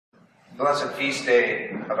Blessed feast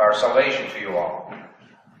day of our salvation to you all.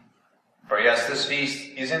 For yes, this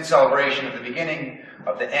feast is in celebration of the beginning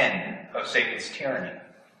of the end of Satan's tyranny.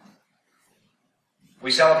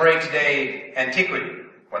 We celebrate today antiquity,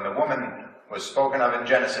 when the woman was spoken of in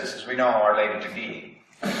Genesis as we know Our Lady to be.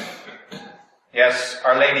 Yes,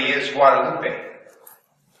 Our Lady is Guadalupe,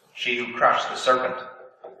 she who crushed the serpent,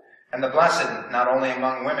 and the blessed not only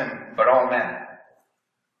among women, but all men.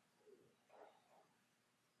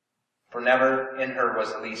 For never in her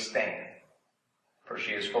was the least stain, for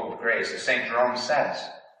she is full of grace. As St. Jerome says,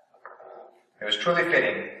 it was truly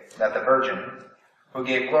fitting that the Virgin, who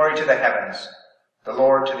gave glory to the heavens, the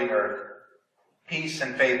Lord to the earth, peace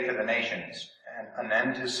and faith to the nations, and an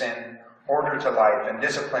end to sin, order to life, and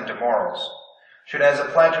discipline to morals, should as a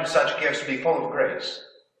pledge of such gifts be full of grace,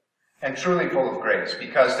 and truly full of grace,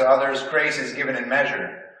 because to others grace is given in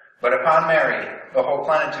measure, but upon Mary the whole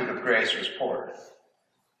plenitude of grace was poured.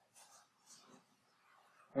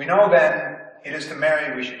 We know then it is to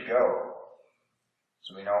Mary we should go,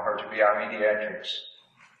 so we know her to be our mediatrix,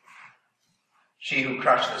 she who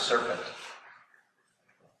crushed the serpent.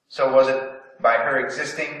 So was it by her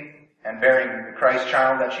existing and bearing the Christ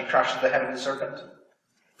child that she crushed the head of the serpent?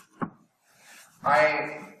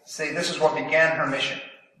 I say this is what began her mission,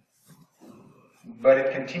 but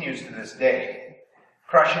it continues to this day.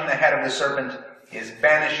 Crushing the head of the serpent is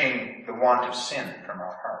banishing the want of sin from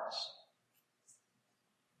our hearts.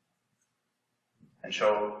 And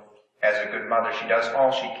so, as a good mother, she does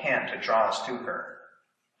all she can to draw us to her,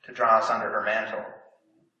 to draw us under her mantle.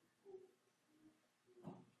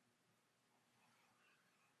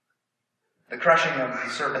 The crushing of the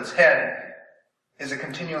serpent's head is a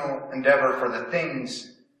continual endeavor for the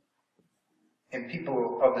things in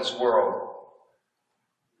people of this world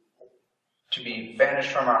to be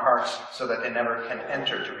banished from our hearts so that they never can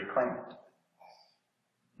enter to reclaim it.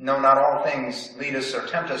 No, not all things lead us or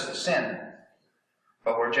tempt us to sin,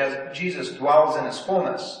 but where Jesus dwells in his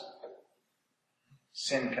fullness,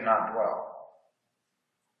 sin cannot dwell.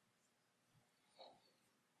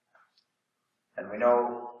 And we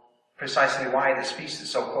know precisely why this feast is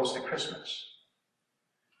so close to Christmas,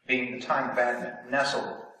 being the time of Advent,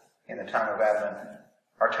 nestled in the time of Advent,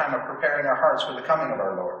 our time of preparing our hearts for the coming of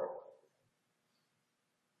our Lord.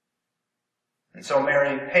 And so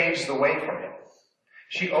Mary paves the way for him.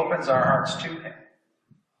 She opens our hearts to him,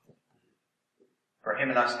 for him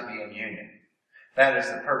and us to be in union. That is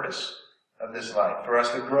the purpose of this life, for us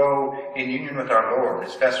to grow in union with our Lord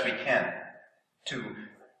as best we can, to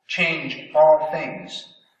change all things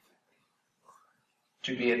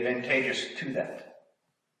to be advantageous to that.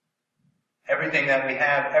 Everything that we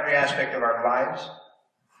have, every aspect of our lives,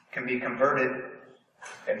 can be converted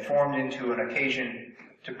and formed into an occasion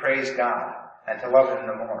to praise God and to love him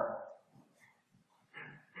the more.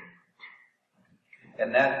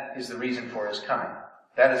 And that is the reason for his coming.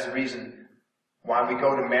 That is the reason why we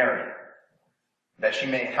go to Mary, that she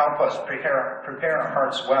may help us prepare our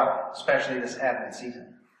hearts well, especially this Advent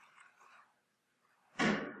season.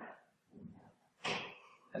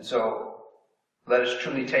 And so, let us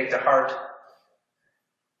truly take to heart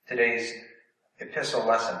today's epistle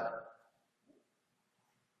lesson.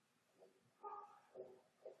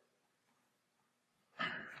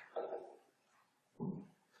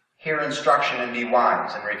 Hear instruction and be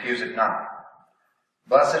wise, and refuse it not.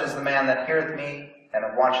 Blessed is the man that heareth me,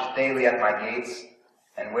 and watcheth daily at my gates,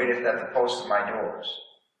 and waiteth at the posts of my doors.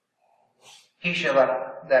 He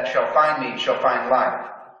that shall find me shall find life,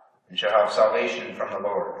 and shall have salvation from the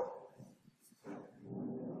Lord.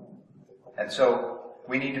 And so,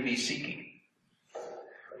 we need to be seeking.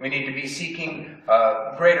 We need to be seeking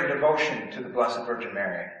a greater devotion to the Blessed Virgin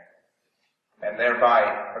Mary, and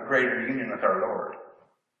thereby a greater union with our Lord,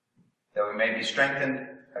 that we may be strengthened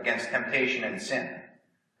against temptation and sin,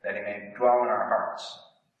 that he may dwell in our hearts.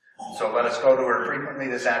 So let us go to her frequently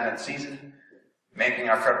this Advent season, making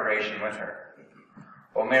our preparation with her.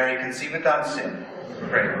 O Mary, conceived without sin,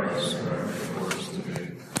 pray for us.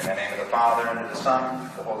 In the name of the Father, and of the Son, and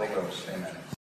of the Holy Ghost. Amen.